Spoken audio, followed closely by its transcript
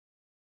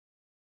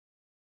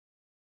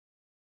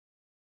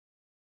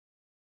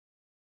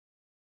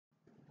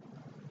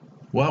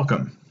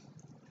Welcome.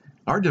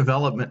 Our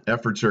development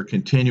efforts are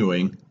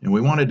continuing, and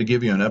we wanted to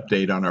give you an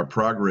update on our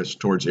progress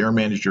towards Air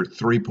Manager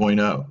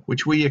 3.0,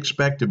 which we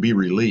expect to be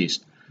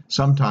released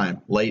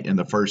sometime late in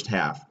the first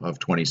half of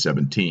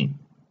 2017.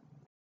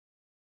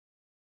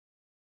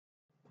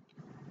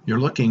 You're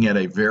looking at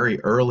a very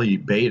early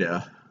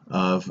beta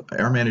of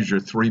Air Manager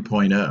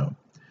 3.0,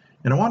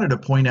 and I wanted to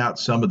point out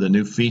some of the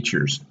new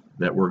features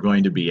that we're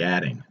going to be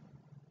adding.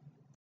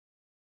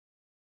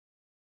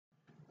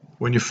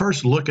 When you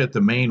first look at the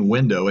main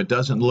window, it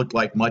doesn't look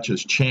like much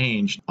has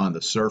changed on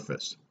the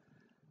surface.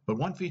 But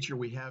one feature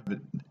we have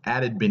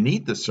added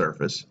beneath the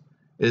surface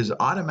is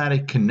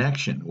automatic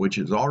connection, which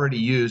is already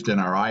used in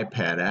our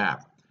iPad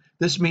app.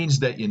 This means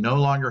that you no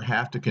longer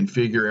have to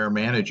configure Air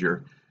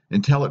Manager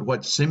and tell it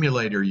what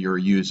simulator you're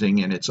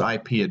using and its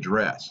IP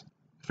address.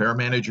 If Air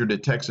Manager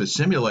detects a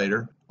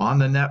simulator on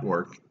the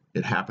network,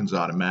 it happens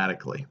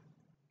automatically.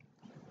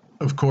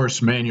 Of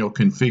course, manual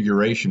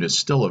configuration is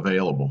still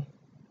available.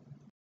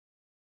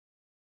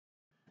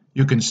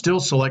 You can still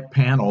select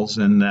panels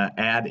and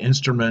add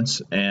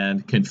instruments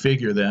and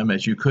configure them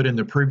as you could in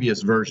the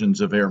previous versions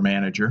of Air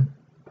Manager.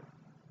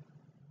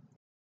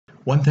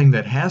 One thing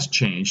that has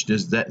changed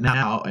is that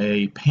now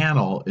a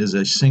panel is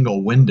a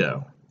single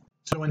window.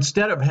 So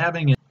instead of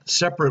having a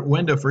separate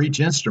window for each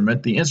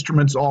instrument, the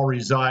instruments all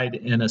reside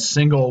in a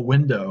single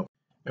window.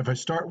 If I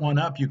start one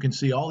up, you can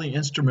see all the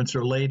instruments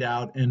are laid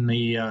out in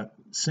the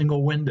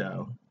single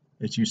window,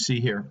 as you see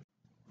here.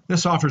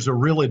 This offers a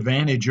real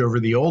advantage over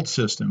the old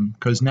system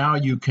because now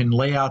you can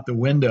lay out the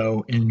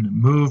window and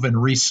move and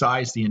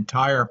resize the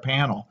entire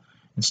panel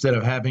instead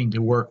of having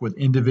to work with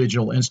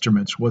individual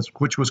instruments,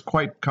 which was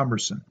quite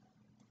cumbersome.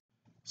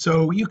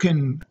 So you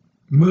can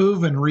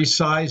move and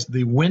resize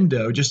the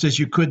window just as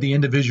you could the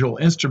individual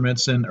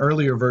instruments in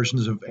earlier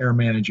versions of Air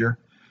Manager.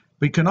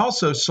 But you can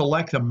also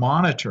select a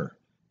monitor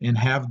and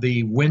have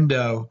the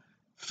window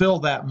fill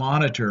that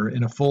monitor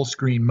in a full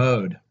screen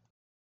mode.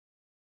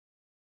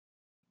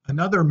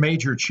 Another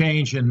major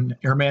change in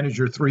Air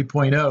Manager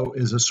 3.0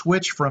 is a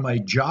switch from a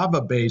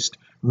Java-based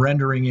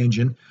rendering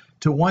engine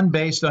to one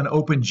based on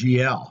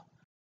OpenGL.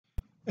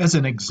 As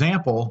an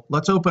example,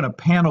 let's open a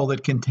panel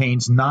that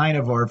contains 9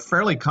 of our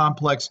fairly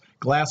complex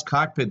glass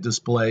cockpit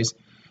displays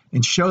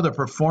and show the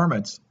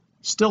performance,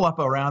 still up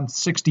around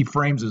 60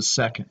 frames a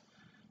second.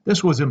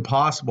 This was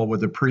impossible with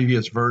the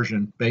previous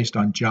version based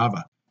on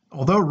Java.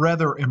 Although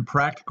rather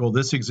impractical,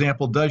 this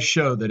example does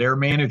show that Air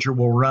Manager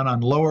will run on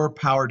lower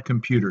powered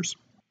computers.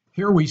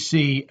 Here we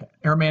see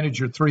Air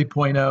Manager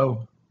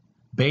 3.0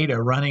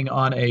 beta running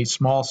on a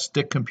small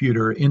stick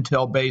computer,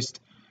 Intel-based,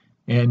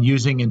 and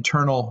using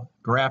internal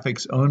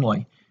graphics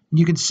only. And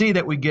you can see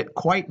that we get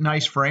quite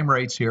nice frame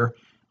rates here,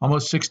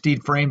 almost 60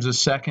 frames a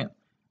second,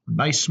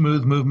 nice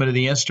smooth movement of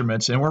the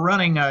instruments, and we're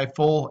running a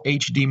full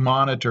HD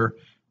monitor.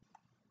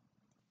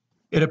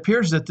 It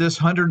appears that this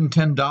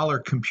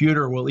 $110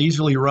 computer will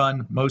easily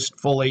run most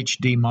full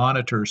HD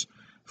monitors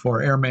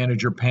for Air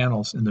Manager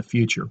panels in the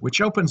future,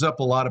 which opens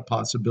up a lot of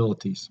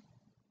possibilities.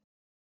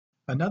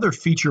 Another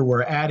feature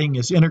we're adding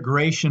is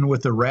integration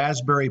with the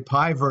Raspberry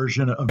Pi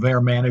version of Air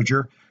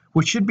Manager,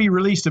 which should be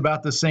released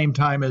about the same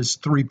time as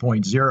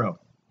 3.0.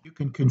 You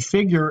can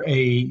configure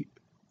a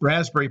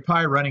Raspberry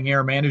Pi running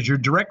Air Manager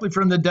directly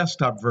from the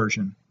desktop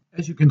version.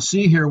 As you can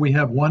see here, we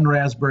have one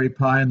Raspberry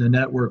Pi in the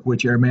network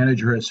which Air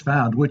Manager has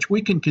found, which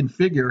we can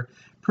configure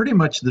pretty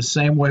much the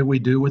same way we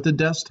do with the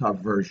desktop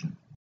version.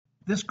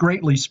 This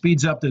greatly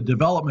speeds up the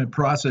development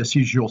process,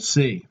 as you'll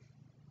see.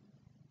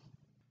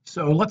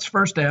 So let's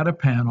first add a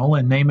panel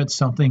and name it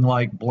something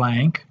like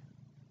blank.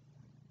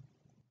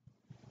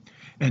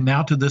 And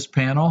now to this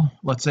panel,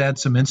 let's add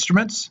some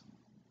instruments.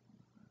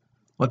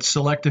 Let's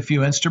select a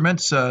few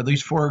instruments.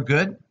 These 4 are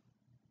good.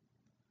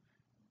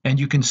 And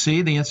you can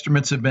see the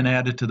instruments have been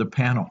added to the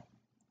panel.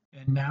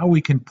 And now we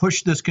can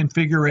push this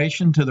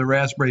configuration to the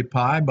Raspberry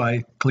Pi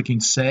by clicking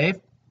Save.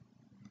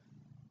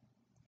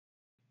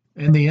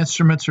 And the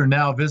instruments are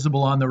now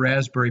visible on the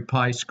Raspberry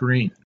Pi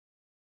screen.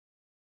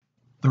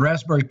 The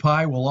Raspberry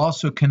Pi will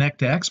also connect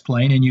to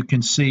X-Plane, and you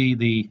can see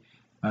the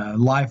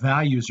live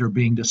values are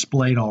being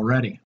displayed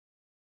already.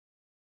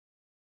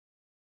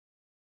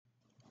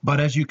 But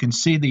as you can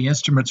see, the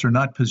instruments are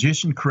not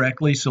positioned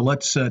correctly, so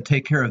let's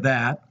take care of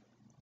that.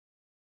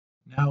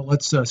 Now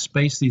let's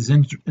space these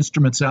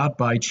instruments out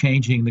by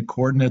changing the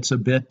coordinates a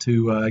bit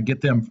to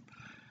get them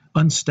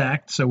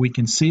unstacked so we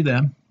can see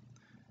them.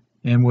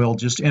 And we'll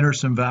just enter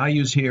some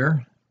values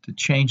here to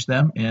change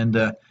them. And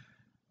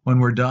when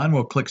we're done,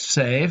 we'll click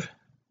Save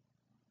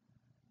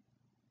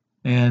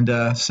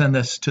and send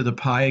this to the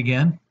Pi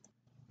again.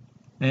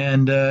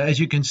 And as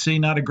you can see,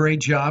 not a great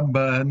job,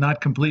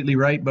 not completely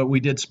right, but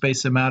we did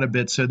space them out a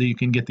bit so that you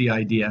can get the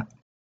idea.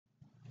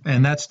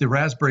 And that's the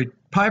Raspberry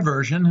Pi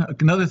version.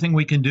 Another thing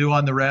we can do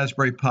on the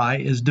Raspberry Pi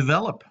is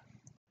develop.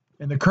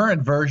 In the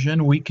current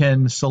version, we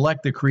can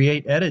select the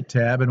Create Edit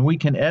tab, and we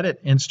can edit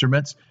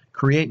instruments,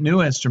 create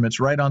new instruments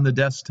right on the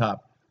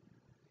desktop.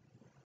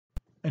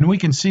 And we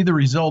can see the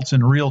results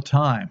in real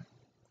time.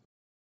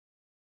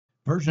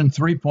 Version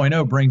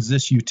 3.0 brings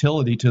this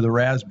utility to the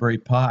Raspberry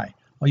Pi.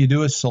 All you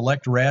do is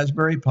select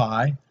Raspberry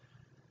Pi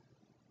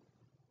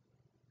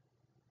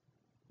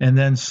and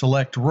then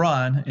select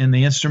Run, and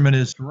the instrument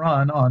is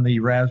run on the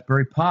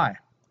Raspberry Pi.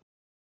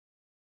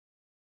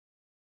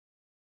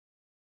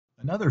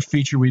 Another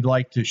feature we'd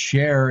like to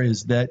share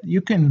is that you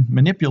can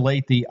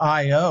manipulate the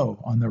I/O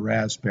on the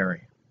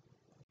Raspberry.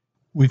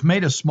 We've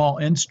made a small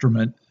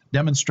instrument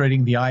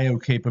demonstrating the I/O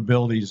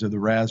capabilities of the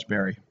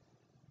Raspberry.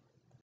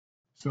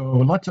 So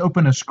let's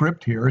open a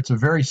script here. It's a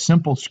very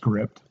simple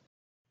script.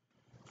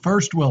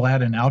 First, we'll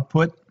add an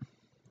output.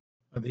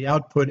 The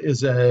output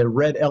is a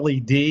red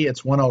LED.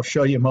 It's one I'll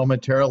show you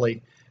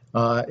momentarily.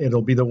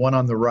 It'll be the one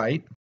on the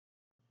right.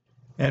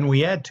 And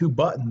we add two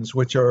buttons,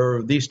 which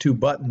are these two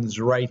buttons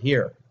right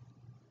here.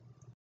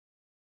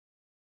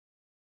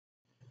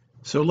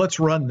 So let's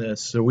run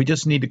this. So we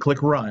just need to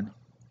click Run.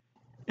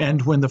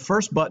 And when the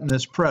first button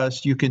is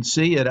pressed, you can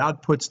see it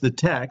outputs the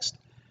text,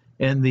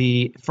 and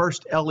the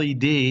first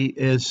LED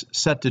is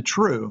set to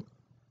true,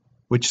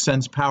 which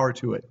sends power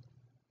to it.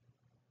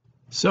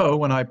 So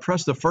when I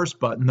press the first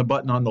button, the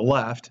button on the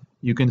left,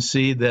 you can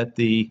see that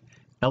the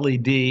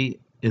LED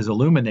is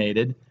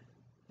illuminated,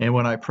 and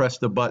when I press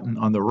the button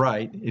on the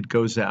right, it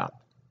goes out.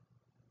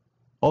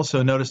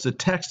 Also, notice the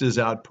text is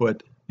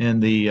output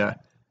in the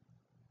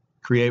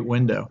Create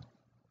window.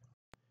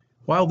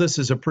 While this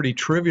is a pretty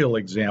trivial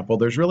example,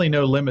 there's really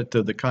no limit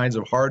to the kinds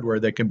of hardware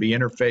that can be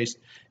interfaced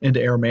into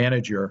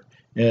AirManager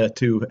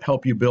to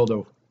help you build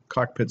a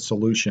cockpit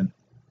solution.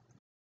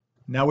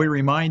 Now we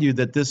remind you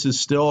that this is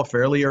still a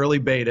fairly early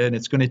beta, and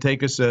it's going to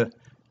take us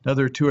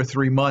another 2 or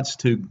 3 months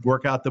to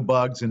work out the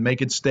bugs and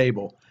make it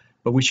stable.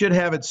 But we should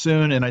have it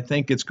soon, and I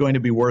think it's going to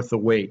be worth the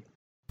wait.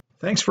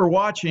 Thanks for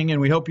watching, and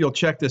we hope you'll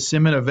check the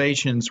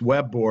SimInnovations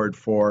web board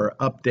for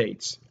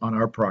updates on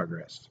our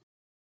progress.